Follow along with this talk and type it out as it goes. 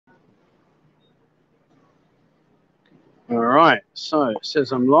All right, so it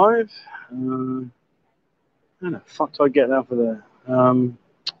says I'm live. How the fuck do I get that for there?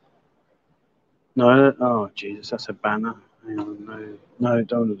 No, oh Jesus, that's a banner. Hang on, no,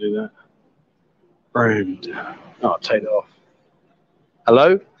 don't want to do that. Brand. Oh, I'll take it off.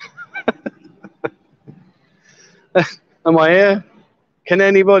 Hello? Am I here? Can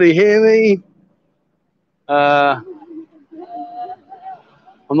anybody hear me?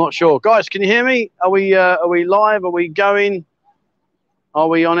 I'm not sure. Guys, can you hear me? Are we live? Are we going? Are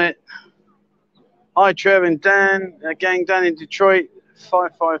we on it? Hi, Trev and Dan. Gang Dan in Detroit.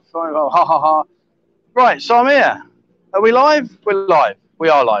 555. Oh, ha, ha, ha. Right, so I'm here. Are we live? We're live. We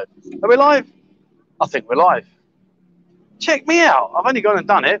are live. Are we live? I think we're live. Check me out. I've only gone and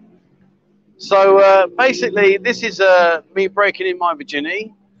done it. So basically, this is me breaking in my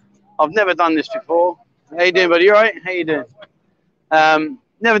virginity. I've never done this before. How you doing, buddy? You all right? How you doing?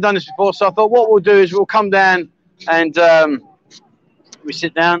 Never done this before, so I thought what we'll do is we'll come down and we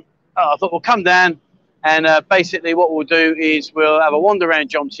sit down. I thought we'll come down and basically what we'll do is we'll have a wander around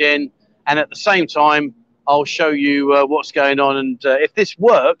Jomtien, and at the same time I'll show you what's going on. And if this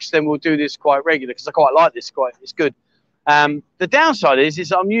works, then we'll do this quite regular because I quite like this. It's good. The downside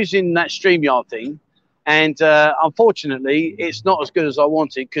is I'm using that StreamYard thing, and unfortunately it's not as good as I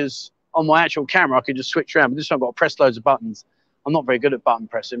wanted because on my actual camera I can just switch around, but this one I've got to press loads of buttons. I'm not very good at button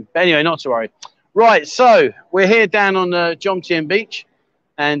pressing. But anyway, not to worry. Right, so we're here down on Jomtien Beach.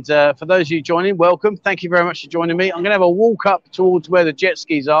 And for those of you joining, welcome. Thank you very much for joining me. I'm going to have a walk up towards where the jet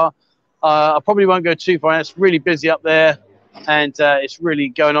skis are. I probably won't go too far. It's really busy up there. And it's really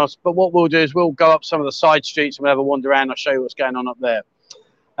going on. But what we'll do is we'll go up some of the side streets and we'll have a wander around. I'll show you what's going on up there.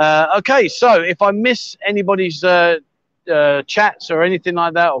 Okay, so if I miss anybody's chats or anything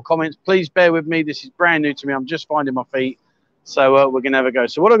like that or comments, please bear with me. This is brand new to me. I'm just finding my feet. So we're going to have a go.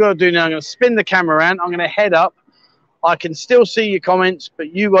 So what I'm going to do now, I'm going to spin the camera around. I'm going to head up. I can still see your comments,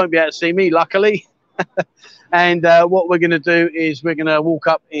 but you won't be able to see me, luckily. And what we're going to do is we're going to walk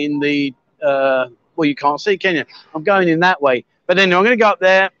up in the, well, you can't see, can you? I'm going in that way. But anyway, I'm going to go up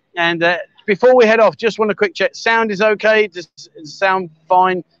there. And before we head off, just want a quick check. Sound is okay? Does it sound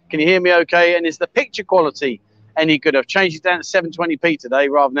fine? Can you hear me okay? And is the picture quality any good? I've changed it down to 720p today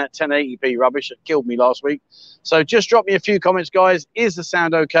rather than that 1080p rubbish that killed me last week. So just drop me a few comments, guys. Is the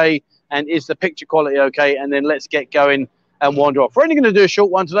sound okay? And is the picture quality okay? And then let's get going and wander off. We're only going to do a short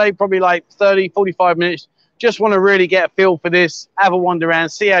one today, probably like 30, 45 minutes. Just want to really get a feel for this, have a wander around,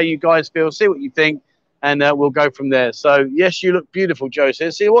 see how you guys feel, see what you think, and we'll go from there. So, yes, you look beautiful, Joe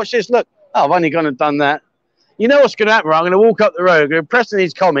says. See, watch this. Look, oh, I've only gone and done that. You know what's going to happen, right? I'm going to walk up the road, I'm going to press in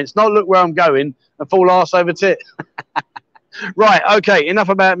these comments, not look where I'm going, and fall arse over tit. Right, okay, enough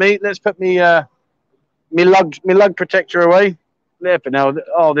about me. Let's put me lug protector away. There for now.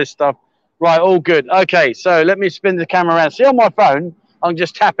 All this stuff. Right, all good. Okay, so let me spin the camera around. See, on my phone, I can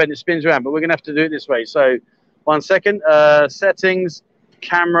just tap it and it spins around, but we're going to have to do it this way. So, 1 second. Settings,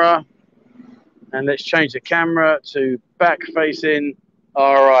 camera, and let's change the camera to back facing.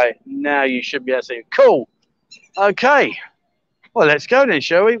 All right, now you should be able to see it. Cool. Okay. Well, let's go then,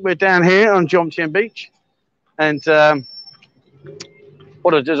 shall we? We're down here on Jomtien Beach. And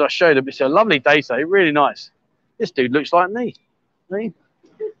what I do is I showed them. It's a lovely day today, really nice. This dude looks like me. See?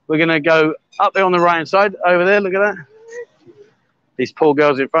 We're going to go up there on the right-hand side, over there. Look at that. These poor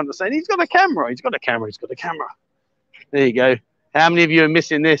girls in front are saying, he's got a camera. He's got a camera. He's got a camera. There you go. How many of you are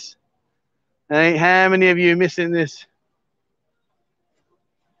missing this? Hey, how many of you are missing this?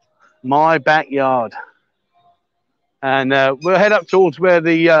 My backyard. And we'll head up towards where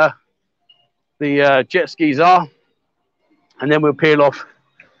the jet skis are. And then we'll peel off.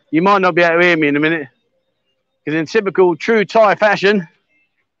 You might not be able to hear me in a minute. Because in typical true Thai fashion,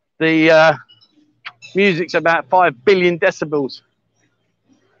 the music's about 5 billion decibels.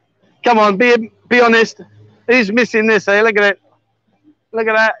 Come on, be honest. Who's missing this, eh? Look at it. Look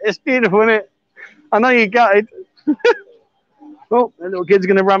at that. It's beautiful, isn't it? I know you gutted. Oh, that little kid's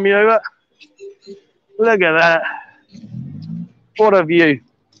going to run me over. Look at that. What a view.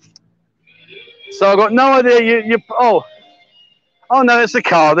 So I've got no idea. Oh, no, it's a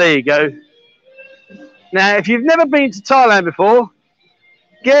car. There you go. Now, if you've never been to Thailand before,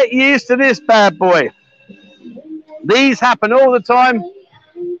 get used to this bad boy. These happen all the time.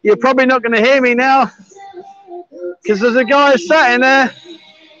 You're probably not going to hear me now because there's a guy sat in there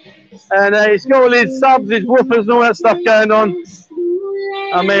and he's got all his subs, his woofers and all that stuff going on.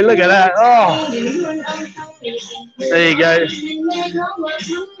 I mean, look at that. Oh, there you go.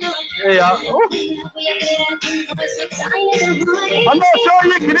 There you are. Oh. I'm not sure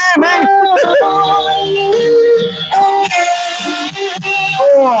you can hear me.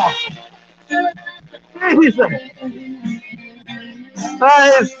 Oh, Jesus.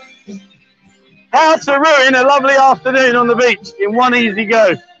 That is how to ruin a lovely afternoon on the beach in one easy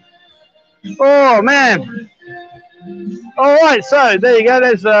go. Oh man. All right, so there you go.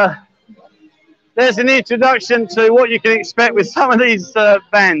 There's an introduction to what you can expect with some of these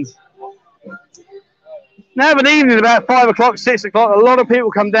bands. Now of an evening, about 5 o'clock, 6 o'clock, a lot of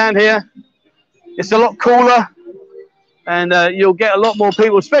people come down here. It's a lot cooler, and you'll get a lot more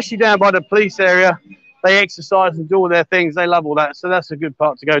people, especially down by the police area. They exercise and do all their things. They love all that, so that's a good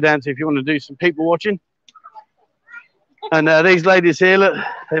part to go down to if you want to do some people watching. And these ladies here, look,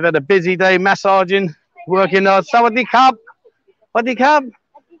 they've had a busy day massaging, working hard. Sawadee Kab. Sawadee Kab.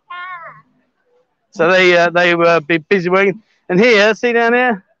 So they were busy working. And here, see down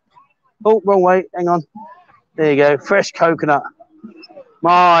here? Oh, wrong way. Hang on. There you go. Fresh coconut.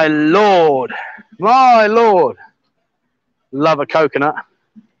 My Lord. My Lord. Love a coconut.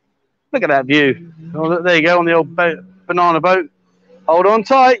 Look at that view. Oh, look, there you go on the old boat, banana boat. Hold on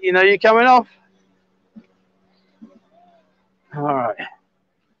tight. You know you're coming off. All right.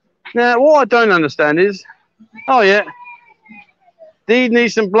 Now, what I don't understand is, oh, yeah, Deed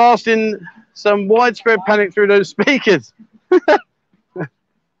needs some blasting, some widespread panic through those speakers.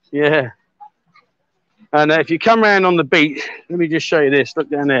 Yeah. And if you come around on the beach, let me just show you this. Look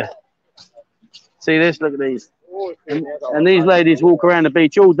down there. See this? Look at these. And these ladies walk around the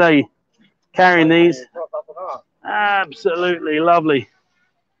beach all day carrying these. Absolutely lovely.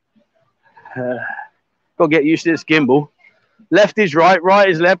 Got to get used to this gimbal. Left is right, right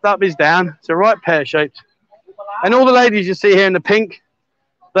is left, up is down. It's a right pear-shaped. And all the ladies you see here in the pink,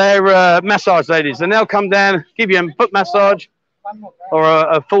 they're massage ladies. And they'll come down, give you a foot massage or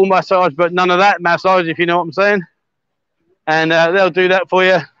a full massage, but none of that massage, if you know what I'm saying. And they'll do that for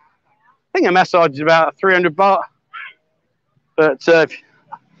you. I think a massage is about 300 baht. But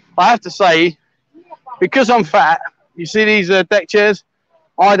I have to say, because I'm fat, you see these deck chairs?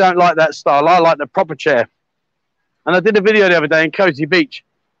 I don't like that style. I like the proper chair. And I did a video the other day in Cozy Beach,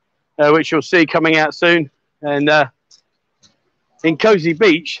 which you'll see coming out soon. And in Cozy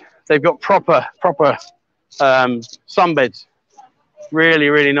Beach, they've got proper sunbeds. Really,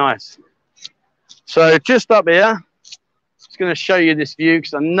 really nice. So just up here, just going to show you this view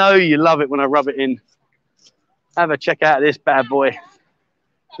because I know you love it when I rub it in. Have a check out this bad boy.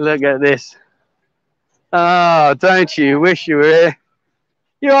 Look at this. Oh, don't you wish you were here?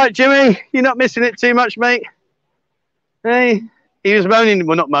 You all right, Jimmy? You're not missing it too much, mate? Hey, he was moaning,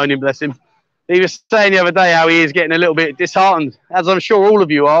 well, not moaning, bless him. He was saying the other day how he is getting a little bit disheartened, as I'm sure all of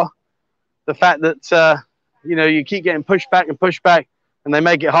you are. The fact that, you know, you keep getting pushed back, and they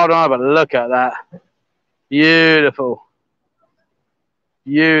make it harder and harder, but look at that. Beautiful.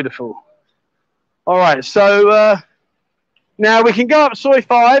 Beautiful. All right, so now we can go up Soi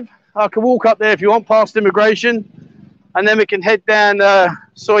 5. I can walk up there if you want, past immigration. And then we can head down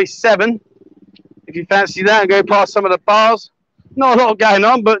Soi 7. If you fancy that, and go past some of the bars. Not a lot going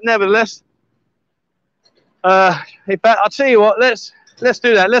on, but nevertheless. In fact, I'll tell you what, let's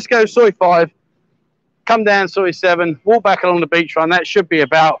do that. Let's go Soi 5, come down Soi 7, walk back along the beach run. That should be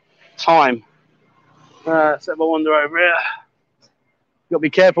about time. Let's have a wander over here. Got to be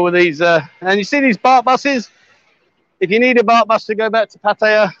careful with these. And you see these BART buses? If you need a BART bus to go back to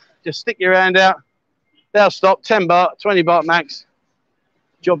Pattaya, just stick your hand out. They'll stop, 10 baht, 20 baht max.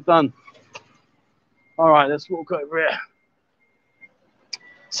 Job done. All right, let's walk over here.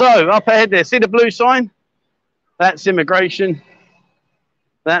 So, up ahead there, see the blue sign? That's immigration.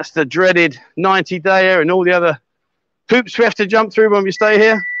 That's the dreaded 90-dayer and all the other hoops we have to jump through when we stay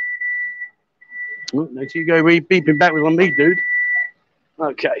here. Oh, there you go, beeping back with on me, dude.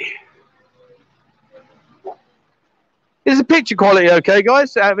 Okay. Is the picture quality okay,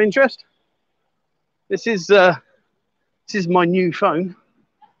 guys, out of interest? This is my new phone.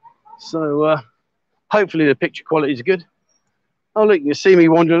 So, hopefully the picture quality is good. Oh, look, you can see me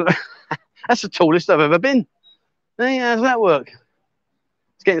wandering. That's the tallest I've ever been. Hey, how does that work?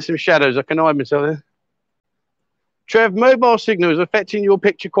 It's getting some shadows. I can hide myself there. Trev, mobile signal is affecting your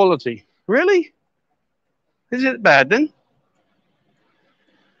picture quality. Really? Is it bad then?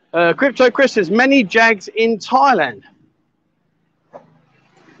 Crypto Chris says, many Jags in Thailand.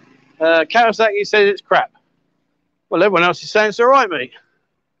 Kawasaki says it's crap. Well, everyone else is saying it's all right, mate.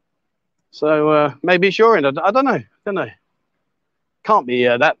 So maybe it's your end. I don't know. Can't be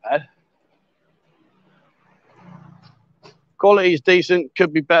that bad. Quality is decent.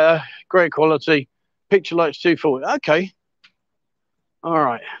 Could be better. Great quality. Picture light's 240. Okay. All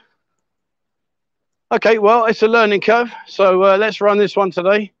right. Okay, well, it's a learning curve. So let's run this one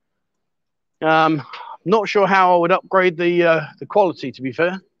today. Not sure how I would upgrade the quality, to be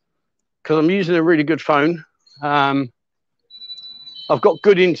fair, because I'm using a really good phone. I've got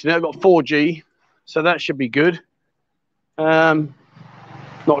good internet. I've got 4G, so that should be good. Not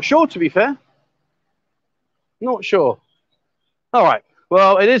sure, to be fair. Not sure. All right.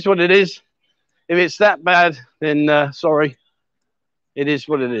 Well, it is what it is. If it's that bad, then sorry. It is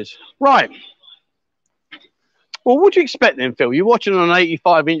what it is. Right. Well, what do you expect then, Phil? You're watching on an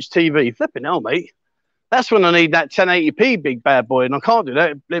 85-inch TV. Flipping hell, mate. That's when I need that 1080p big bad boy, and I can't do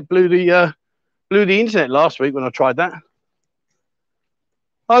that. It blew the internet last week when I tried that.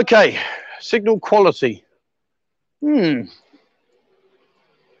 Okay, signal quality. No,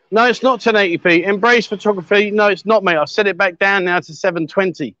 it's not 1080p. Embrace photography. No, it's not, mate. I've set it back down now to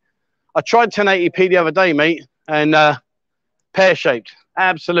 720. I tried 1080p the other day, mate, and pear-shaped.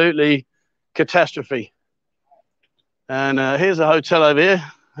 Absolutely catastrophe. And here's a hotel over here.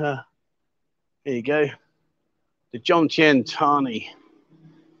 Here you go. The Jomtien Tani.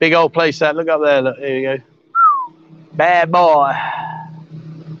 Big old place that. Look up there. Look, here you go. Bad boy.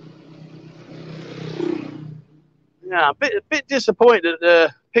 Yeah, a bit disappointed that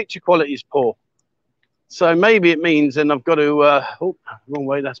the picture quality is poor. So maybe it means, and I've got to, oh, wrong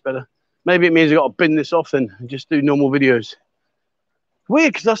way, that's better. Maybe it means I've got to bin this off then and just do normal videos.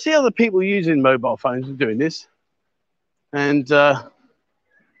 Weird, because I see other people using mobile phones and doing this. And they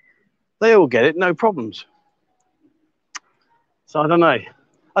all get it, no problems. So I don't know.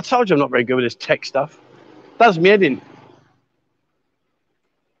 I told you I'm not very good with this tech stuff. Does me head in.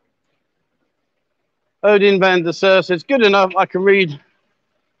 Odin van der Sar says, good enough, I can read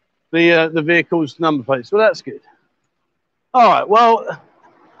the vehicle's number plates. Well, that's good. All right, well,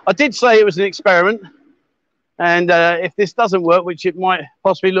 I did say it was an experiment. And if this doesn't work, which it might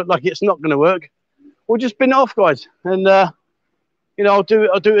possibly look like it's not going to work, we'll just bin it off, guys. And, you know, I'll do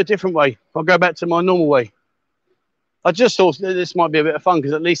it a different way. I'll go back to my normal way. I just thought that this might be a bit of fun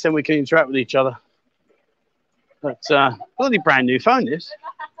because at least then we can interact with each other. But bloody brand new phone, this.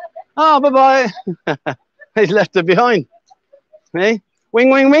 Oh, bye-bye. He's left her behind. Hey? Wing,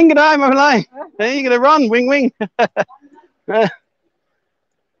 wing, wing, good day, my fly. Hey, you're going to run, wing, wing.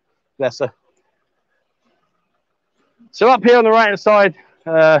 Bless her. So up here on the right-hand side,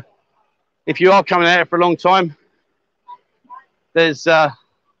 if you are coming out for a long time, there's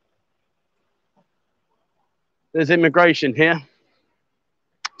immigration here.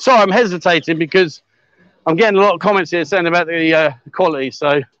 Sorry, I'm hesitating because I'm getting a lot of comments here saying about the quality,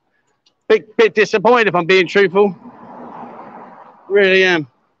 so bit disappointed if I'm being truthful. Really am.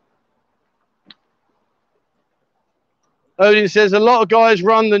 Odin says a lot of guys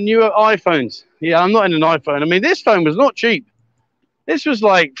run the newer iPhones. Yeah, I'm not in an iPhone. I mean, this phone was not cheap. This was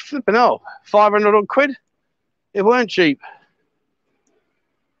like flipping hell, 500 odd quid. It weren't cheap.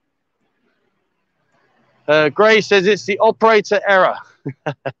 Gray says it's the operator error.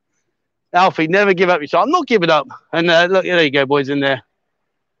 Alfie, never give up your shot. I'm not giving up. And look, there you go, boys, in there.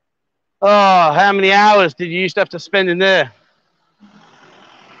 Oh, how many hours did you used to have to spend in there?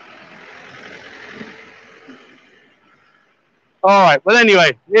 All right. Well,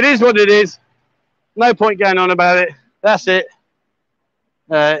 anyway, it is what it is. No point going on about it. That's it.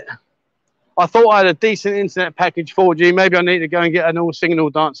 I thought I had a decent internet package, 4G. Maybe I need to go and get an all singing,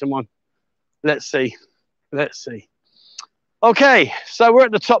 all dancing one. Let's see. Let's see. Okay, so we're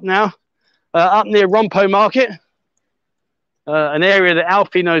at the top now, up near Rompo Market, an area that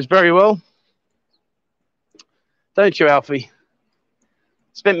Alfie knows very well. Don't you, Alfie?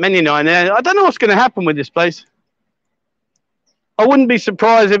 Spent many nights there. I don't know what's going to happen with this place. I wouldn't be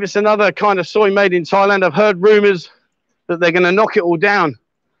surprised if it's another kind of soy made in Thailand. I've heard rumors that they're going to knock it all down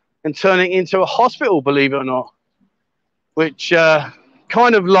and turn it into a hospital, believe it or not. Which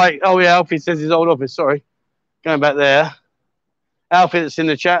kind of like, oh yeah, Alfie says his old office, sorry. Going back there. Alfie that's in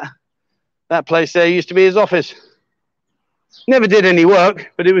the chat. That place there used to be his office. Never did any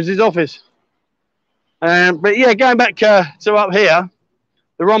work, but it was his office. But yeah, going back to up here,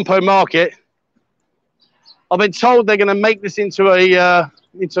 the Rompo Market, I've been told they're going to make this into a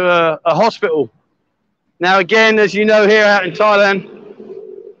hospital. Now again, as you know, here out in Thailand,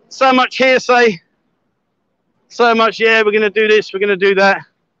 so much hearsay, so much, yeah, we're going to do this, we're going to do that.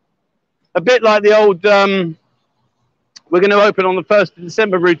 A bit like the old, we're going to open on the 1st of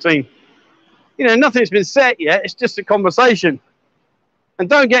December routine. You know, nothing's been set yet, it's just a conversation. And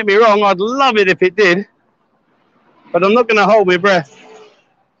don't get me wrong, I'd love it if it did, but I'm not going to hold my breath.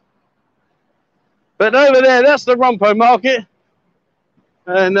 But over there, that's the Rompo Market.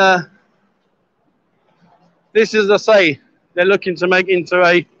 And this is, as I say, they're looking to make into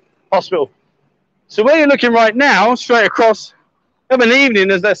a hospital. So where you're looking right now, straight across, of an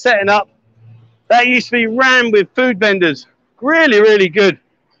evening as they're setting up, that used to be rammed with food vendors. Really, really good.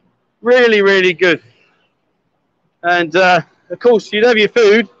 Really, really good. And of course, you'd have your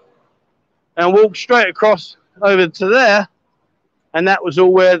food and walk straight across over to there, and that was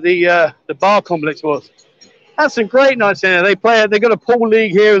all where the bar complex was. That's some great nights in there. They play it. They've got a pool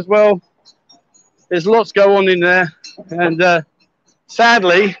league here as well. There's lots go on in there, and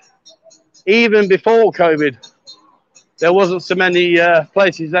sadly, even before COVID, there wasn't so many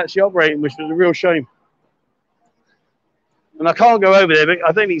places actually operating, which was a real shame. And I can't go over there, but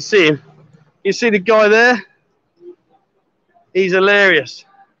I don't think you see him. You see the guy there? He's hilarious.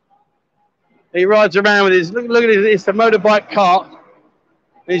 He rides around with his, look at it, it's a motorbike cart.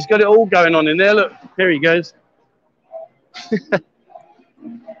 And he's got it all going on in there. Look, here he goes.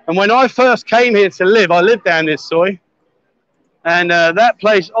 And when I first came here to live, I lived down this soy. And that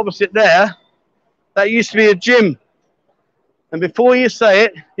place opposite there, that used to be a gym. And before you say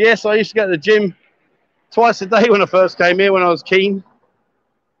it, yes, I used to go to the gym twice a day when I first came here, when I was keen.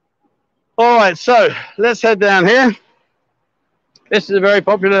 All right, so let's head down here. This is a very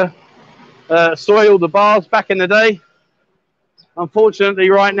popular soy, all the bars back in the day. Unfortunately,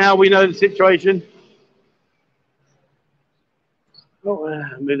 right now, we know the situation. Oh,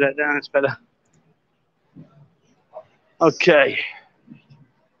 move that down, it's better. Okay.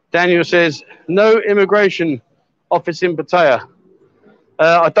 Daniel says, no immigration office in Pattaya.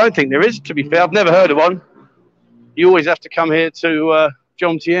 I don't think there is, to be fair. I've never heard of one. You always have to come here to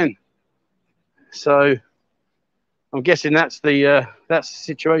Jomtien. So I'm guessing that's the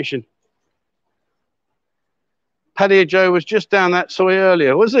situation. Pattaya Joe was just down that soy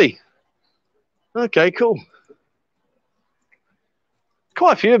earlier, was he? Okay, cool.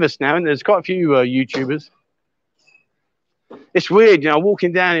 Quite a few of us now, and there's quite a few YouTubers. It's weird, you know,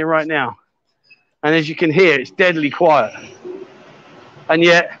 walking down here right now, and as you can hear, it's deadly quiet. And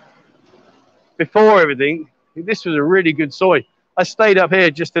yet, before everything, this was a really good soy. I stayed up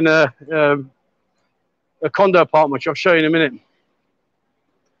here just in a condo apartment, which I'll show you in a minute.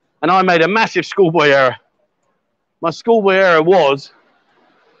 And I made a massive schoolboy error. My schoolboy error was,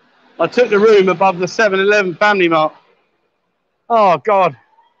 I took the room above the 7-Eleven Family Mart. Oh, God.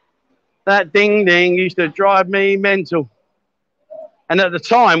 That ding-ding used to drive me mental. And at the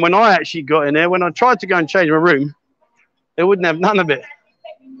time, when I actually got in there, when I tried to go and change my room, they wouldn't have none of it.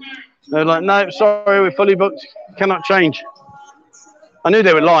 They were like, no, sorry, we're fully booked. Cannot change. I knew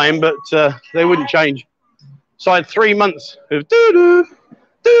they were lying, but they wouldn't change. So I had 3 months of doo-doo,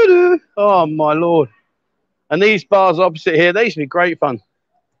 doo-doo. Oh, my Lord. And these bars opposite here, they used to be great fun.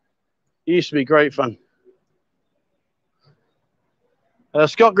 It used to be great fun.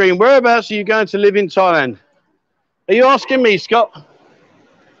 Scott Green, whereabouts are you going to live in Thailand? Are you asking me, Scott?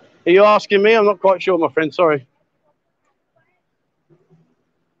 Are you asking me? I'm not quite sure, my friend. Sorry.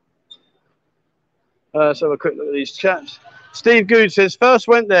 Let's have a quick look at these chats. Steve Good says, first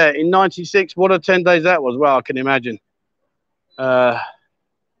went there in 96. What a 10 days that was. Well, I can imagine. Tiger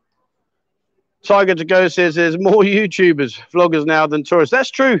to Go says there's more YouTubers, vloggers now than tourists.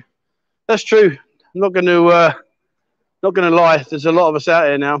 That's true. That's true. I'm not going to lie. There's a lot of us out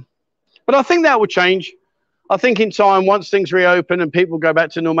here now. But I think that will change. I think in time, once things reopen and people go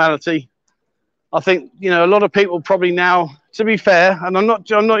back to normality, I think, you know, a lot of people probably now, to be fair, and I'm not,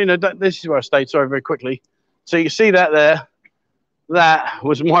 you know, this is where I stayed, sorry, very quickly. So you see that there, that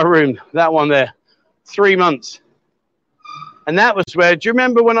was my room, that one there, 3 months. And that was where, do you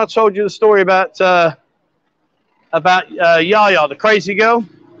remember when I told you the story about Yaya, the crazy girl?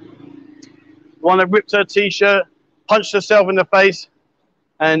 The one that ripped her t-shirt, punched herself in the face,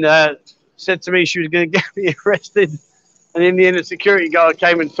 and said to me she was going to get me arrested. And in the end, the security guard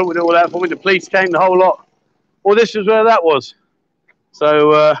came and sorted it all out for me. The police came, the whole lot. Well, this was where that was.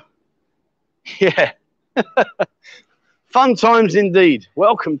 So, yeah. Fun times indeed.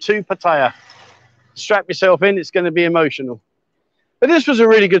 Welcome to Pattaya. Strap yourself in. It's going to be emotional. But this was a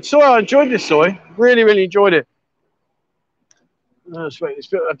really good soy. I enjoyed this soy. Really, really enjoyed it.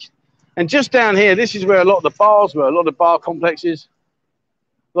 And just down here, this is where a lot of the bars were, a lot of bar complexes.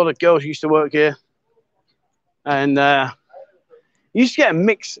 A lot of girls used to work here. And you used to get a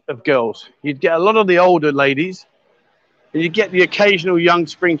mix of girls. You'd get a lot of the older ladies, and you'd get the occasional young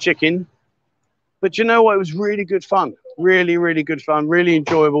spring chicken. But you know what? It was really good fun. Really, really good fun. Really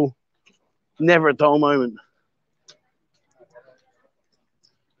enjoyable. Never a dull moment.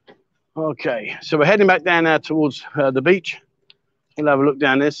 Okay, so we're heading back down now towards the beach. We'll have a look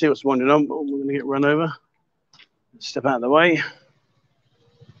down there, see what's wandering on. We're going to get run over. Step out of the way.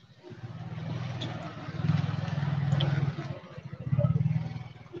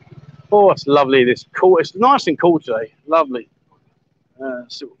 Oh, it's lovely. This cool. It's nice and cool today. Lovely.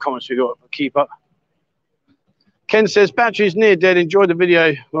 See what comments we got. Keep up. Ken says, battery's near dead. Enjoy the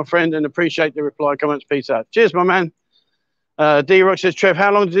video, my friend, and appreciate the reply comments. Peace out. Cheers, my man. D-Rock says, Trev,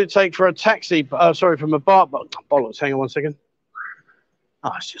 how long does it take for a taxi? Sorry, from a bar. Bollocks, hang on 1 second.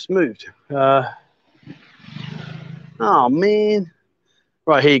 Oh, it's just moved. Oh, man.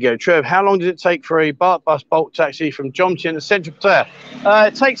 Right, here you go. Trev, how long does it take for a BART bus bulk taxi from Jomtien to Central Pattaya?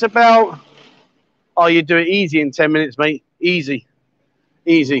 It takes about... Oh, you do it easy in 10 minutes, mate. Easy.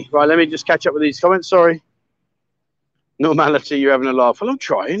 Easy. Right, let me just catch up with these comments. Sorry. Normality, you're having a laugh. Well, I'm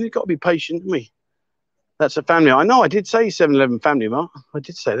trying. You've got to be patient with me. That's a family. I know I did say 7-Eleven family, Mark. I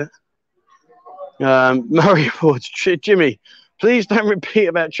did say that. Murray Awards. Jimmy, please don't repeat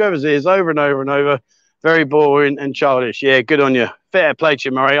about Trevor's ears over and over and over. Very boring and childish. Yeah, good on you. Fair play to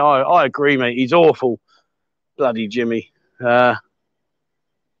you, Murray. I agree, mate. He's awful. Bloody Jimmy. Where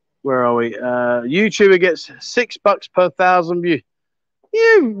are we? YouTuber gets $6 per 1,000 views.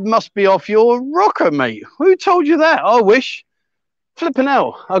 You must be off your rocker, mate. Who told you that? I wish. Flipping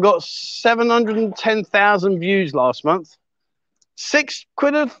hell. I got 710,000 views last month. £6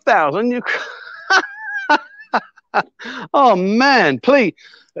 a 1,000. Oh, man. Please.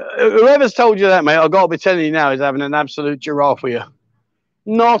 Whoever's told you that, mate, I've got to be telling you now, is having an absolute giraffe with you.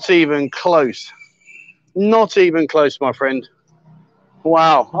 Not even close. Not even close, my friend.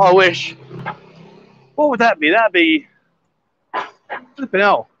 Wow. I wish. What would that be? That'd be... Flipping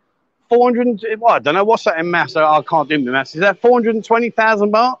hell. 400... Well, I don't know. What's that in maths? I can't do the maths. Is that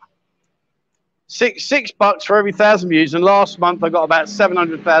 420,000 baht? $6 for every 1,000 views. And last month, I got about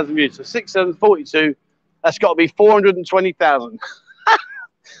 700,000 views. So 6, 7, 42. That's got to be 420,000.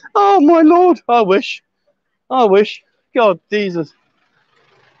 Oh, my Lord. I wish. I wish. God, Jesus.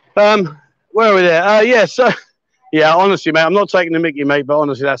 Where are we there? Yeah, so... Yeah, honestly, mate, I'm not taking the mickey, mate, but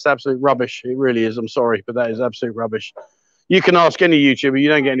honestly, that's absolute rubbish. It really is. I'm sorry, but that is absolute rubbish. You can ask any YouTuber. You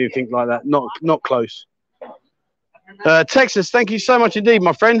don't get anything like that. Not close. Texas, thank you so much indeed,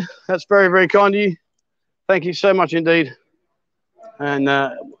 my friend. That's very, very kind of you. Thank you so much indeed. And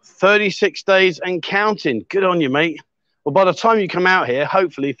 36 days and counting. Good on you, mate. Well, by the time you come out here,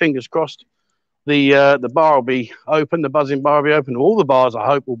 hopefully, fingers crossed, the bar will be open. The buzzing bar will be open. All the bars, I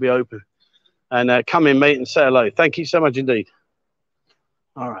hope, will be open. And come in, mate, and say hello. Thank you so much indeed.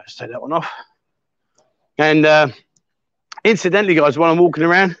 All right, let's take that one off. And incidentally, guys, while I'm walking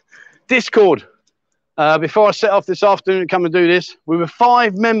around, Discord. Before I set off this afternoon to come and do this, we were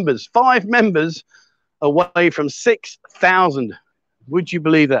 5 members away from 6,000. Would you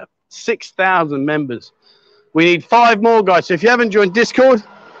believe that? 6,000 members. We need 5 more, guys. So if you haven't joined Discord,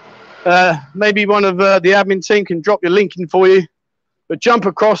 maybe one of the admin team can drop your link in for you. But jump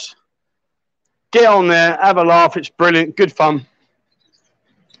across, get on there, have a laugh. It's brilliant, good fun,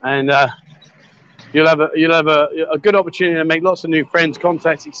 and you'll have a good opportunity to make lots of new friends,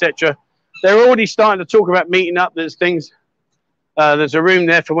 contacts, etc. They're already starting to talk about meeting up. There's things. There's a room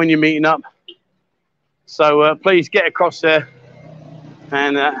there for when you're meeting up. So please get across there,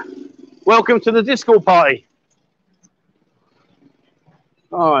 and welcome to the Discord party.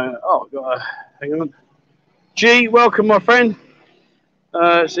 All right. Oh God, hang on. G, welcome, my friend.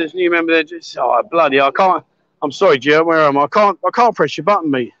 It says new member there. Just, oh bloody! I can't. I'm sorry, G. Where am I? I can't press your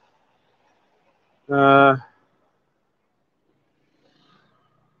button, mate. I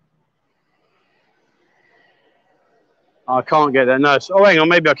can't get that. No. Oh, hang on.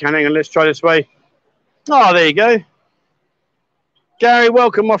 Maybe I can. Hang on. Let's try this way. Oh, there you go. Gary,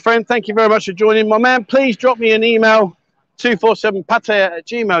 welcome, my friend. Thank you very much for joining, my man. Please drop me an email,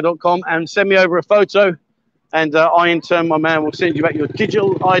 247pattaya@gmail.com, and send me over a photo. And I, in turn, my man, will send you back your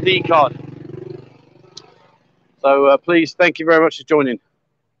digital ID card. So please, thank you very much for joining.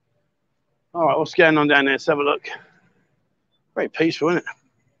 All right, what's going on down there? Let's have a look. Very peaceful, isn't it?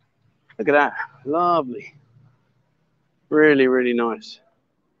 Look at that. Lovely. Really, really nice.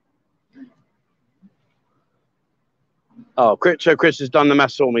 Oh, Crypto Chris has done the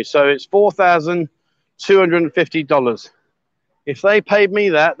maths for me. So it's $4,250. If they paid me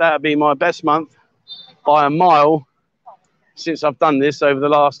that, that would be my best month by a mile since I've done this over the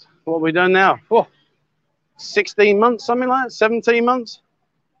last, what are we doing now? Oh, 16 months, something like that, 17 months.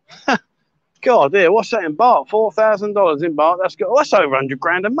 God, dear, what's that in baht? $4,000 in baht. That's good. Oh, that's over 100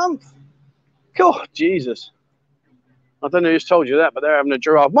 grand a month. God, Jesus. I don't know who's told you that, but they're having a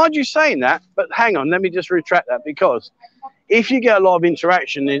giraffe. Mind you saying that, but hang on, let me just retract that, because if you get a lot of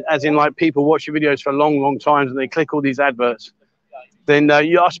interaction, as in like people watch your videos for long, long times and they click all these adverts, then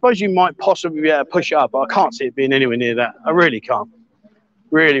I suppose you might possibly be able to push it up. But I can't see it being anywhere near that. I really can't.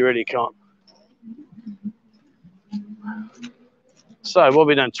 Really, really can't. So what have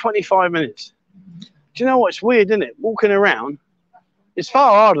we done? 25 minutes. Do you know what's weird, isn't it? Walking around, it's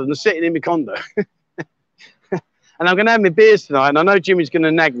far harder than sitting in my condo. And I'm going to have my beers tonight, and I know Jimmy's going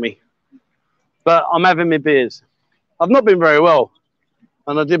to nag me, but I'm having my beers. I've not been very well,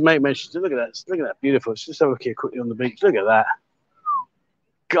 and I did make mention. Look at that! Look at that, beautiful. Let's just have a look here quickly on the beach. Look at that.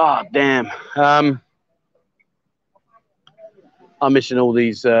 God damn. I'm missing all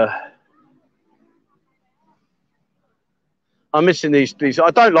these. I'm missing these.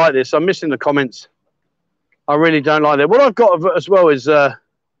 I don't like this. I'm missing the comments. I really don't like that. What I've got as well is I've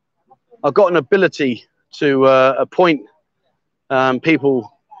got an ability to appoint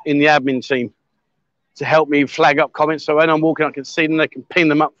people in the admin team to help me flag up comments. So when I'm walking, I can see them. They can pin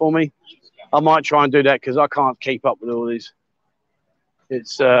them up for me. I might try and do that because I can't keep up with all these.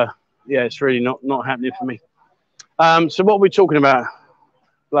 It's yeah, it's really not happening for me. So what are we talking about?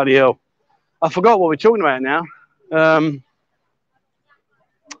 Bloody hell! I forgot what we're talking about now.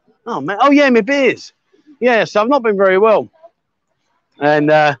 Oh man! Oh yeah, my beers. Yeah, so I've not been very well,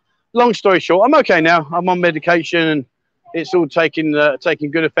 and long story short, I'm okay now. I'm on medication, and it's all taking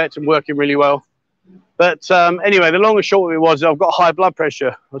good effect and working really well. But anyway, the long and short of it was I've got high blood pressure.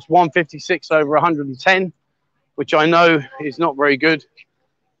 It was 156 over 110, which I know is not very good.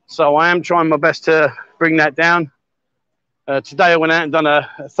 So I am trying my best to bring that down. Today I went out and done a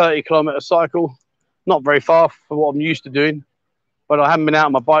 30-kilometer cycle. Not very far for what I'm used to doing, but I haven't been out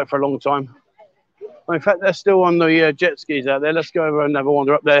on my bike for a long time. Well, in fact, they're still on the jet skis out there. Let's go over and have a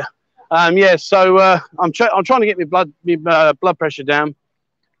wander up there. Yeah, so I'm trying to get my blood pressure down.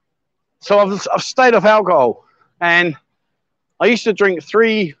 So I've stayed off alcohol, and I used to drink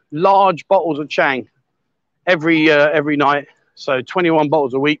 3 large bottles of Chang every night. So 21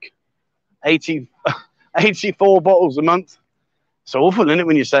 bottles a week, 84 bottles a month. It's awful, isn't it,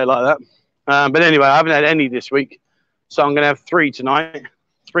 when you say it like that? But anyway, I haven't had any this week, so I'm going to have 3 tonight.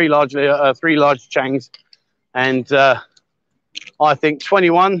 3 large Changs, and I think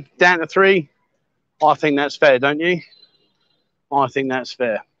 21 down to 3. I think that's fair, don't you? I think that's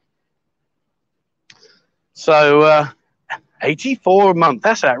fair. So 84 a month.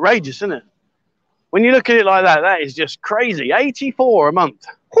 That's outrageous, isn't it? When you look at it like that, that is just crazy. 84 a month.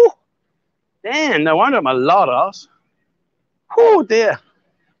 Whew. Damn, no wonder I'm a lot ass. Oh dear.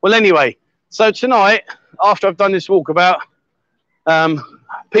 Well, anyway, so tonight, after I've done this walkabout,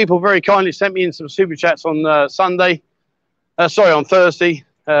 people very kindly sent me in some super chats on on Thursday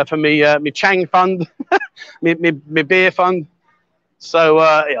for me Chang fund, me beer fund. So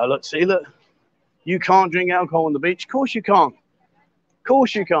yeah, look, you can't drink alcohol on the beach. Of course you can't. Of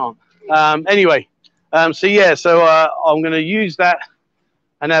course you can't. Anyway, so yeah, so I'm going to use that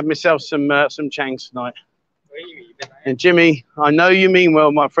and have myself some Changs tonight. And Jimmy, I know you mean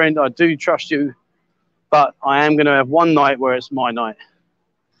well, my friend. I do trust you, but I am going to have one night where it's my night.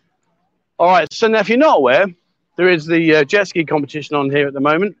 All right, so now if you're not aware, there is the jet ski competition on here at the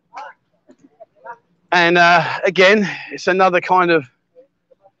moment. And again, it's another kind of,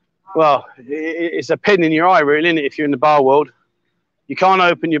 well, it's a pin in your eye, really, isn't it, if you're in the bar world. You can't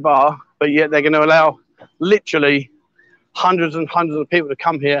open your bar, but yet they're going to allow literally hundreds and hundreds of people to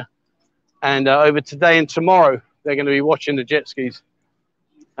come here. And over today and tomorrow, they're going to be watching the jet skis.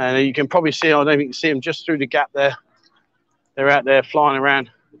 And you can probably see, I don't know if you can see them just through the gap there. They're out there flying around.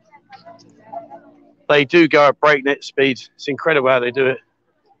 They do go at breakneck speeds. It's incredible how they do it.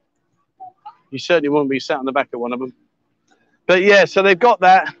 You certainly wouldn't be sat on the back of one of them. But yeah, so they've got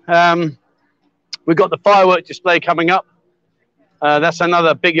that. We've got the firework display coming up. That's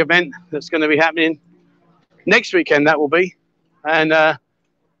another big event that's going to be happening next weekend, that will be. And,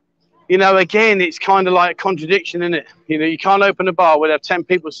 you know, again, it's kind of like a contradiction, isn't it? You know, you can't open a bar where there are 10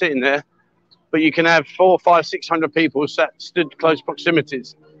 people sitting there, but you can have 400, 500, 600 people stood close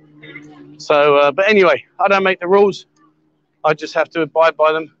proximities. So, but anyway, I don't make the rules. I just have to abide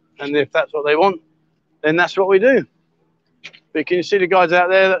by them. And if that's what they want, then that's what we do. But can you see the guys out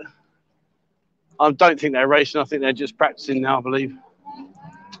there? That I don't think they're racing. I think they're just practicing now, I believe.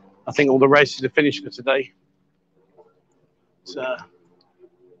 I think all the races are finished for today. So,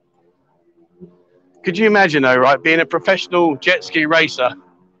 could you imagine, though, right, being a professional jet ski racer,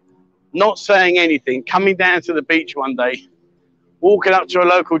 not saying anything, coming down to the beach one day, walking up to a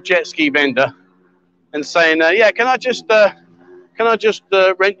local jet ski vendor and saying, yeah, can I just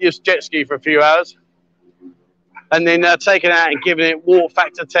rent your jet ski for a few hours? And then taking it out and giving it watt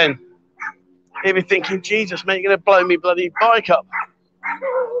factor 10. You'd be thinking, Jesus, mate, you're going to blow me bloody bike up.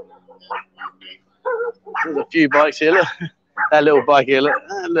 There's a few bikes here, look. That little bike here, look.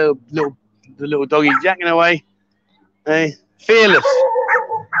 The little doggy jacking away. Hey, fearless.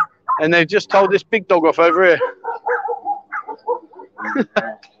 And they've just told this big dog off over here.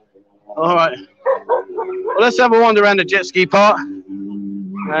 All right. Well, let's have a wander around the jet ski park.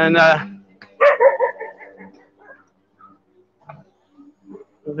 And I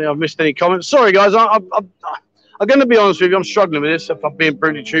don't think I've missed any comments. Sorry, guys. I'm I'm going to be honest with you, I'm struggling with this, if I'm being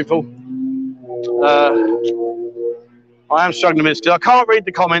brutally truthful. I am struggling with this because I can't read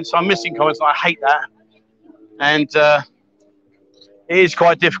the comments. I'm missing comments, and I hate that. And it is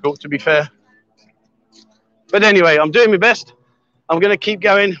quite difficult, to be fair. But anyway, I'm doing my best. I'm going to keep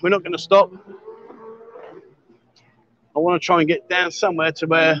going. We're not going to stop. I want to try and get down somewhere to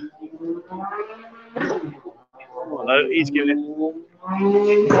where... Oh, no, he's giving it.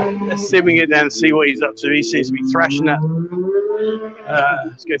 Let's see if we can get down and see what he's up to. He seems to be thrashing that.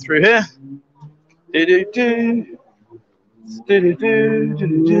 Let's go through here. Do-do-do. Do-do-do.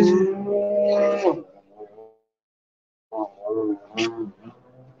 Do-do-do.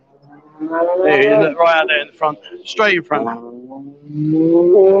 There he is, look, right out there in the front, straight in front.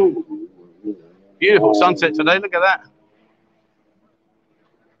 Beautiful sunset today, look at that.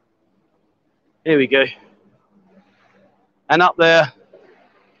 Here we go. And up there,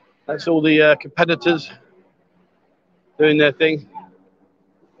 that's all the competitors doing their thing.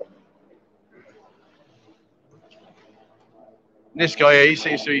 This guy here, he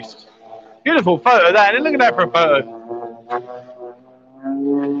seems to be... Beautiful photo of that, and look at that for a photo.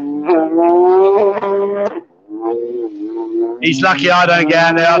 He's lucky I don't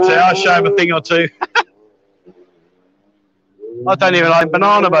get out there, I'll show him a thing or two. I don't even like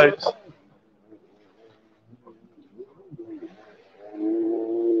banana boats.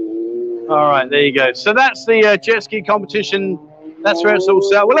 All right, there you go. So that's the jet ski competition. That's where it's all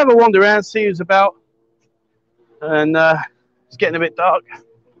set. We'll have a wander around, see who's about. And it's getting a bit dark.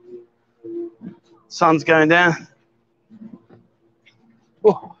 Sun's going down.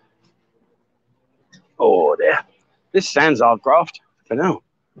 Oh, oh there. This sand's our graft. I don't know.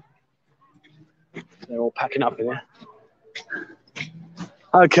 They're all packing up in there.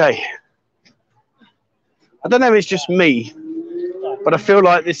 Okay. I don't know if it's just me, but I feel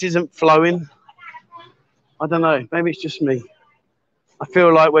like this isn't flowing. I don't know. Maybe it's just me. I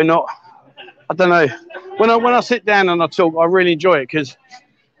feel like we're not. I don't know. When I sit down and I talk, I really enjoy it because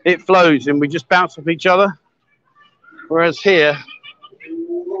it flows and we just bounce off each other. Whereas here,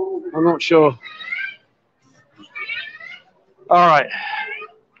 I'm not sure. All right.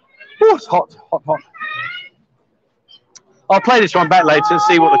 Oh, it's hot, hot, hot. I'll play this one back later and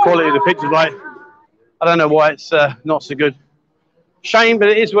see what the quality of the picture's like. I don't know why it's not so good. Shame, but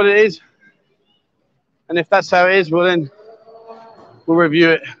it is what it is. And if that's how it is, well then we'll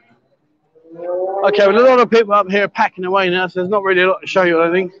review it. Okay, well a lot of people up here are packing away now, so there's not really a lot to show you, I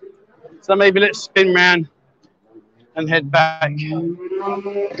don't think. So maybe let's spin round and head back. In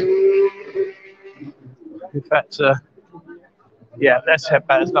fact, yeah, let's head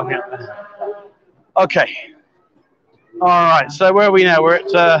back. There's nothing up there. Okay. All right, so where are we now? We're at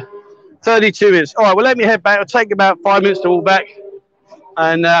 32 minutes. All right, well, let me head back. It'll take about 5 minutes to walk back.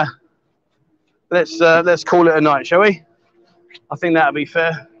 And let's call it a night, shall we? I think that'll be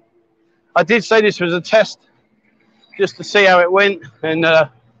fair. I did say this was a test, just to see how it went and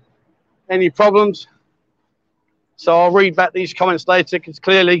any problems. So I'll read back these comments later because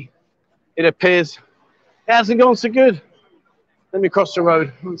clearly it appears it hasn't gone so good. Let me cross the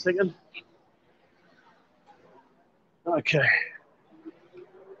road. 1 second. Okay.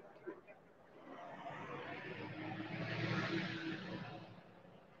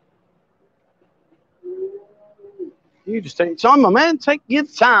 You just take your time, my man. Take your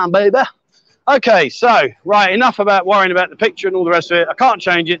time, baby. Okay, so, right, enough about worrying about the picture and all the rest of it. I can't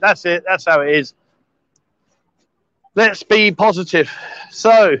change it. That's it. That's how it is. Let's be positive.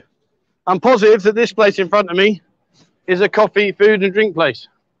 So, I'm positive that this place in front of me is a coffee, food and drink place.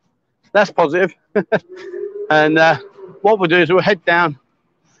 That's positive. And what we'll do is we'll head down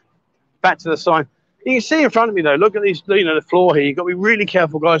back to the sign. You can see in front of me, though, look at these, you know, the floor here. You've got to be really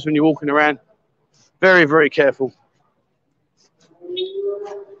careful, guys, when you're walking around. Very, very careful.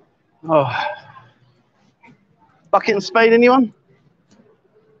 Oh. Bucket and spade, anyone?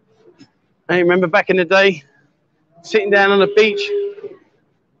 I remember back in the day, sitting down on the beach,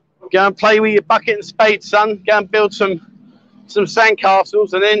 go and play with your bucket and spade, son. Go and build some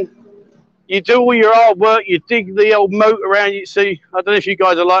sandcastles, and then you do all your hard work. You dig the old moat around you. See, I don't know if you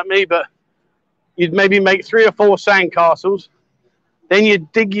guys are like me, but you'd maybe make 3 or 4 sandcastles. Then you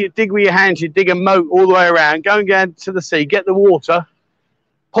dig with your hands. You dig a moat all the way around. Go and go to the sea. Get the water.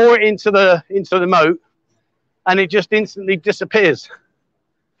 Pour it into the moat, and it just instantly disappears.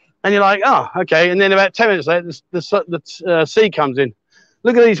 And you're like, oh, okay. And then about 10 minutes later, the sea comes in.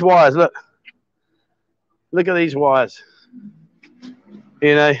 Look at these wires. Look at these wires.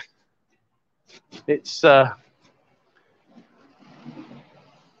 You know, it's got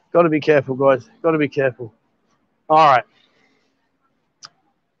to be careful, guys. Got to be careful. All right.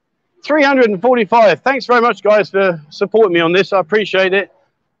 345. Thanks very much, guys, for supporting me on this. I appreciate it.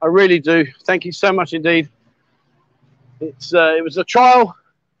 I really do. Thank you so much indeed. It was a trial,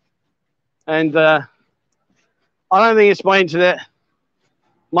 and I don't think it's my internet.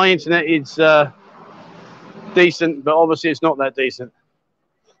 My internet is decent, but obviously it's not that decent.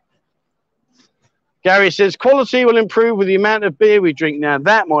 Gary says, quality will improve with the amount of beer we drink. Now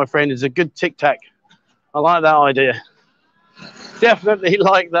that, my friend, is a good tic-tac. I like that idea. Definitely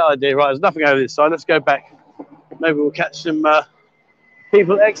like that idea. Right, there's nothing over this side. Let's go back. Maybe we'll catch some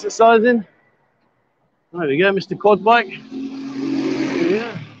people exercising. There we go, Mr. Quad Bike.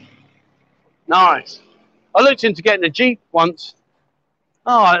 Yeah. Nice. I looked into getting a Jeep once.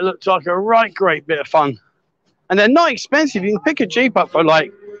 Oh, it looked like a great bit of fun. And they're not expensive. You can pick a Jeep up for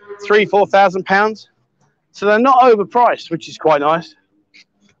like £3,000–4,000. So they're not overpriced, which is quite nice.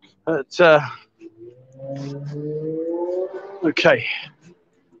 But, okay.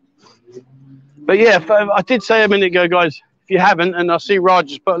 But yeah, I did say a minute ago, guys, if you haven't, and I see Raj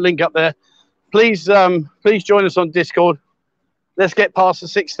just put a link up there, please join us on Discord. Let's get past the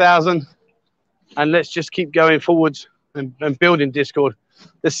 6,000 and let's just keep going forwards and building Discord.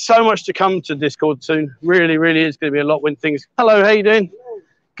 There's so much to come to Discord soon. Really, really is going to be a lot when things... Hello, how you doing?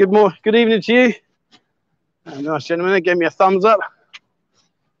 Good evening to you. Oh, nice gentleman, they gave me a thumbs up.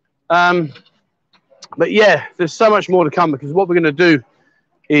 But yeah, there's so much more to come, because what we're going to do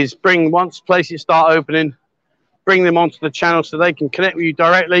is once places start opening, bring them onto the channel so they can connect with you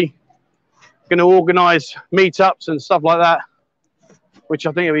directly. Going to organise meetups and stuff like that, which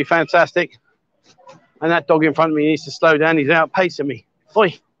I think will be fantastic. And that dog in front of me needs to slow down. He's outpacing me.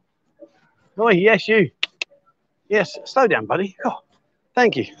 Oi. Oi, yes, you. Yes, slow down, buddy. Oh,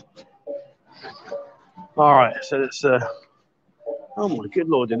 thank you. All right, so let's... oh, my good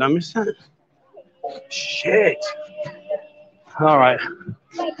Lord, did I miss that? Shit. All right.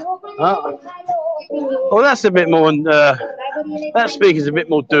 Well, that's a bit more... that speaker's a bit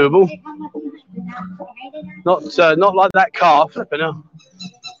more doable. Not like that car. Flipping hell.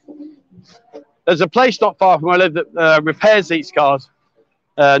 There's a place not far from where I live that repairs these cars.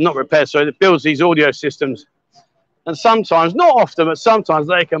 Not repairs, sorry, that builds these audio systems. And sometimes, not often, but sometimes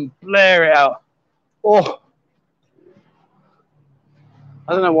they can blare it out. Oh,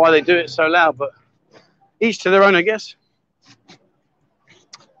 I don't know why they do it so loud, but each to their own, I guess.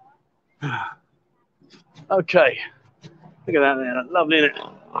 Okay, look at that there, lovely, isn't it?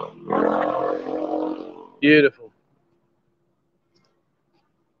 Beautiful.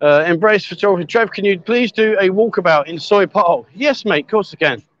 Embrace photography. Trev, can you please do a walkabout in soy pothole? Yes, mate, of course I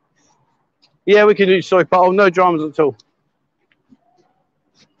can. Yeah, we can do soy pothole, no dramas at all.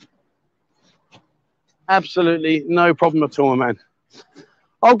 Absolutely no problem at all, man.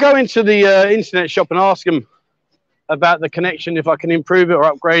 I'll go into the internet shop and ask them about the connection, if I can improve it or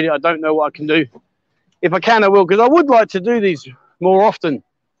upgrade it. I don't know what I can do. If I can, I will, because I would like to do these more often.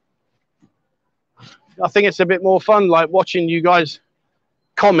 I think it's a bit more fun, like watching you guys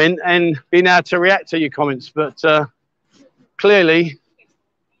comment and being able to react to your comments. But clearly,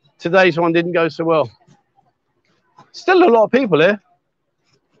 today's one didn't go so well. Still a lot of people here.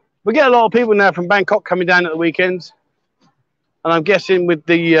 We get a lot of people now from Bangkok coming down at the weekends. And I'm guessing with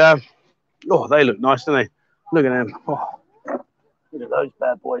the... oh, they look nice, don't they? Look at them. Oh, look at those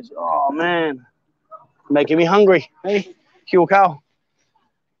bad boys. Oh, man. Making me hungry. Hey, Kill cow.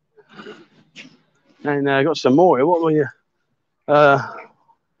 And I got some more here. What were you?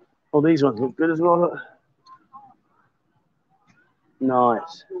 Oh, these ones look good as well. Look.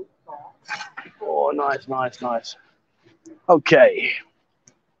 Nice. Oh, nice, nice, nice. Okay.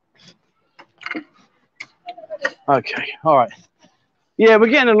 Okay, all right. Yeah, we're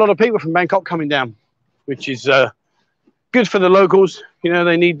getting a lot of people from Bangkok coming down, which is good for the locals. You know,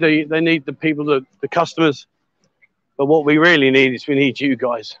 they need the people, the customers. But what we really need is we need you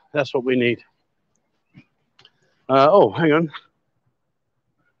guys. That's what we need. Oh, hang on.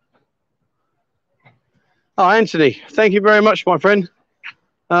 Oh, Anthony, thank you very much, my friend.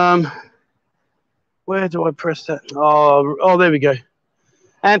 Where do I press that? Oh, there we go.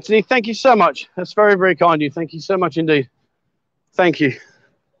 Anthony, thank you so much. That's very, very kind of you. Thank you so much indeed. Thank you.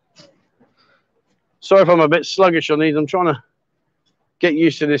 Sorry if I'm a bit sluggish on these. I'm trying to get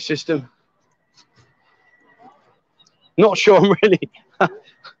used to this system. Not sure I'm really...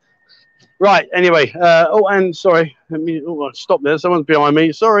 Right, anyway. Oh, and sorry. Let me stop there. Someone's behind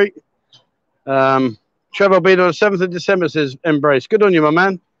me. Sorry. Trevor will be there on the 7th of December, says Embrace. Good on you, my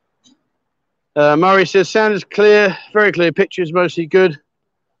man. Murray says, sound is clear. Very clear. Pictures mostly good.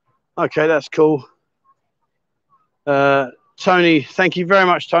 Okay, that's cool. Tony, thank you very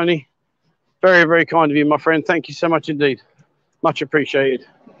much, Tony. Very, very kind of you, my friend. Thank you so much indeed. Much appreciated.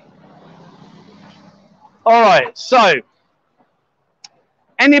 All right, so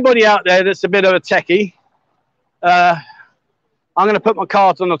anybody out there that's a bit of a techie, I'm going to put my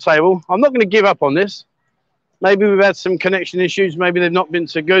cards on the table. I'm not going to give up on this. Maybe we've had some connection issues. Maybe they've not been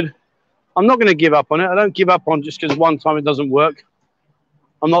so good. I'm not going to give up on it. I don't give up on just because one time it doesn't work.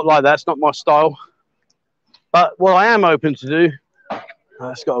 I'm not like that. It's not my style. But what I am open to do,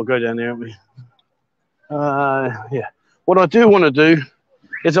 it's got to go down there, haven't we? Yeah. What I do want to do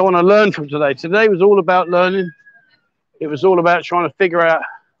is I want to learn from today. Today was all about learning. It was all about trying to figure out.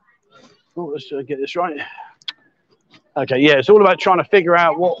 Oh, let's get this right. Okay, yeah, it's all about trying to figure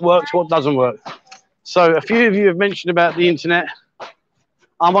out what works, what doesn't work. So a few of you have mentioned about the internet.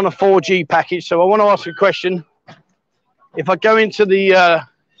 I'm on a 4G package, so I want to ask you a question. If I go into the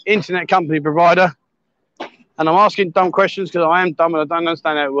internet company provider and I'm asking dumb questions because I am dumb and I don't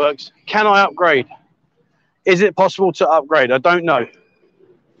understand how it works, can I upgrade? Is it possible to upgrade? I don't know.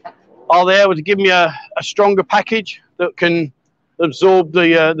 Are they able to give me a stronger package that can absorb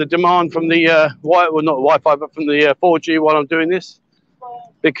the demand from the well, not Wi-Fi, but from the 4G while I'm doing this?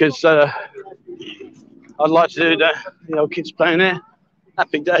 Because I'd like to do that. You know, kids playing there.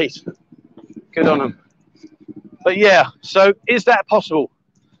 Happy days. Good on them. But yeah, so is that possible?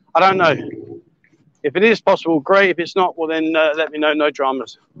 I don't know. If it is possible, great. If it's not, well then let me know. No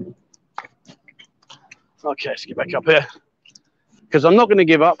dramas. Okay, let's get back up here because I'm not going to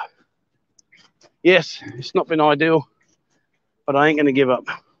give up. Yes, it's not been ideal, but I ain't going to give up.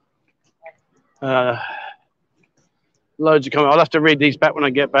 Loads of comments. I'll have to read these back when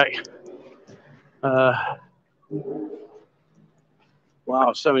I get back.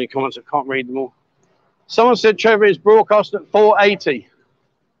 Wow, so many comments. I can't read them all. Someone said Trevor is broadcast at 480.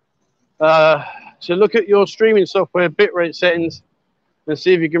 So look at your streaming software bitrate settings and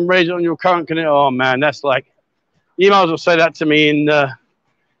see if you can raise it on your current connection. Oh man, that's like, you might as well say that to me in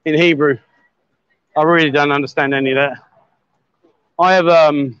Hebrew. I really don't understand any of that. I have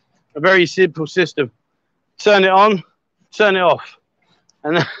a very simple system. Turn it on, turn it off,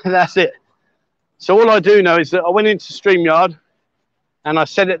 and that's it. So all I do know is that I went into StreamYard and I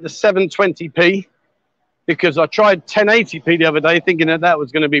set it to 720p because I tried 1080p the other day thinking that that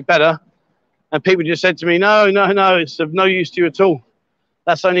was going to be better. And people just said to me, no, it's of no use to you at all.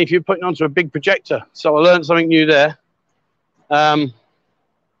 That's only if you're putting onto a big projector. So I learned something new there.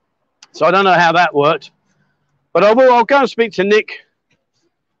 So I don't know how that worked, but I'll go and speak to Nick.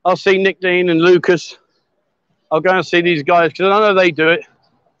 I'll see Nick Dean and Lucas. I'll go and see these guys because I know they do it,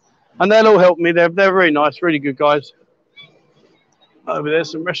 and they'll all help me. They're very nice, really good guys. Over there,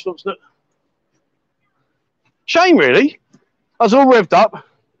 some restaurants. Look. Shame, really. I was all revved up,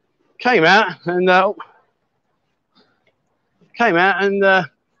 came out and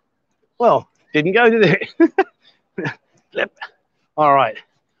well, didn't go, did it? All right.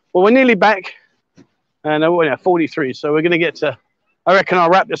 Well, we're nearly back, and we're at 43, so we're going to get to, I reckon I'll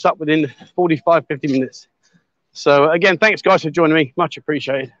wrap this up within 45, 50 minutes. So, again, thanks, guys, for joining me. Much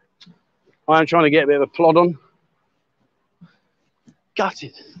appreciated. I'm trying to get a bit of a plod on.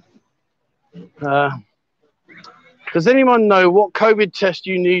 Gutted. Does anyone know what COVID test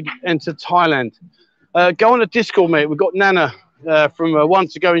you need to enter Thailand? Go on a Discord, mate. We've got Nana from One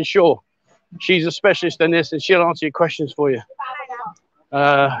to Go Inshore. She's a specialist in this, and she'll answer your questions for you.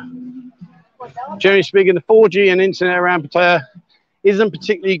 Generally speaking, the 4G and internet around Pattaya isn't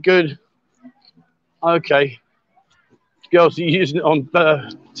particularly good. Okay. Girls are using it on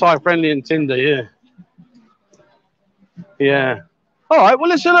Thai Friendly and Tinder, yeah. Yeah. All right,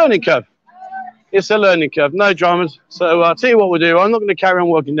 well, it's a learning curve. It's a learning curve, no dramas. So I'll tell you what we'll do. I'm not going to carry on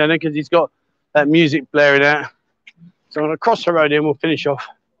working down there because he's got that music blaring out. So I'm going to cross the road here and we'll finish off.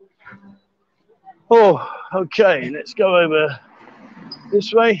 Oh, okay, let's go over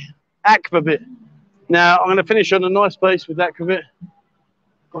this way. Aquavit. Now, I'm going to finish on a nice place with Aquavit.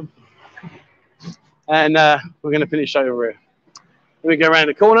 And we're going to finish over here. Let me go around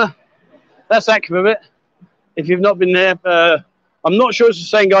the corner. That's Aquavit. If you've not been there, I'm not sure it's the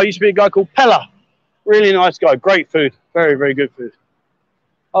same guy. Used to be a guy called Pella. Really nice guy. Great food. Very, very good food.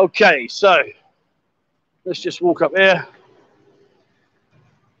 Okay, so let's just walk up here.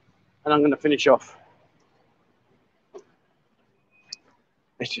 And I'm going to finish off.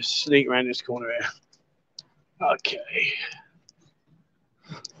 Let's just sneak around this corner here. Okay.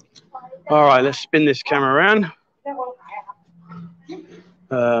 All right, let's spin this camera around.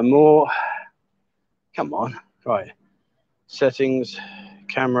 More. Come on. Right. Settings,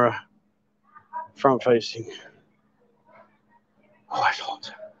 camera, front facing. Oh, it's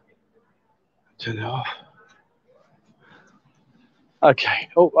hot. Turn it off. Okay.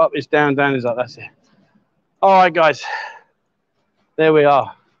 Oh, up is down, down is up. That's it. All right, guys. There we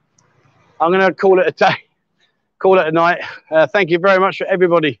are. I'm going to call it a day. call it a night. Thank you very much for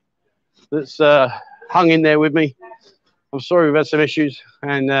everybody that's hung in there with me. I'm sorry we've had some issues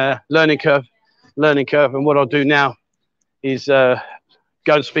and learning curve. And what I'll do now is go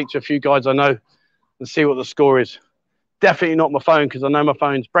and speak to a few guys I know and see what the score is. Definitely not my phone, because I know my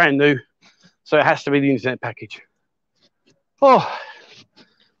phone's brand new, so it has to be the internet package. Oh,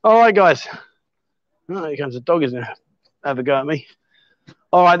 all right, guys. Oh, here comes the dog, isn't it? Have a go at me.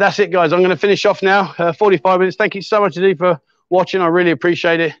 All right, that's it, guys. I'm going to finish off now. 45 minutes. Thank you so much indeed for watching. I really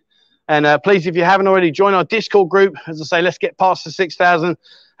appreciate it. And please, if you haven't already, join our Discord group. As I say, let's get past the 6,000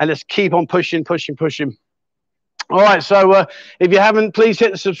 and let's keep on pushing. All right, so if you haven't, please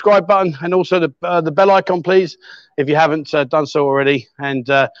hit the subscribe button and also the bell icon, please, if you haven't done so already. And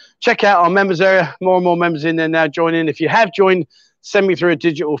check out our members area. More and more members in there now joining. If you have joined, send me through a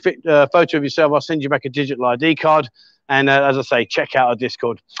digital photo of yourself. I'll send you back a digital ID card. And as I say, check out our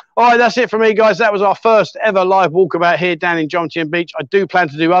Discord. All right, that's it from me, guys. That was our first ever live walkabout here down in Jomtien Beach. I do plan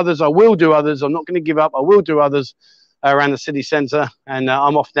to do others. I will do others. I'm not going to give up. I will do others around the city centre. And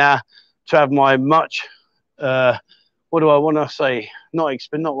I'm off now to have my much... what do I want to say? Not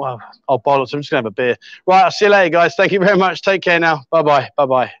well. Oh, bollocks. I'm just going to have a beer. Right, I'll see you later, guys. Thank you very much. Take care now. Bye-bye.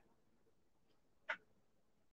 Bye-bye.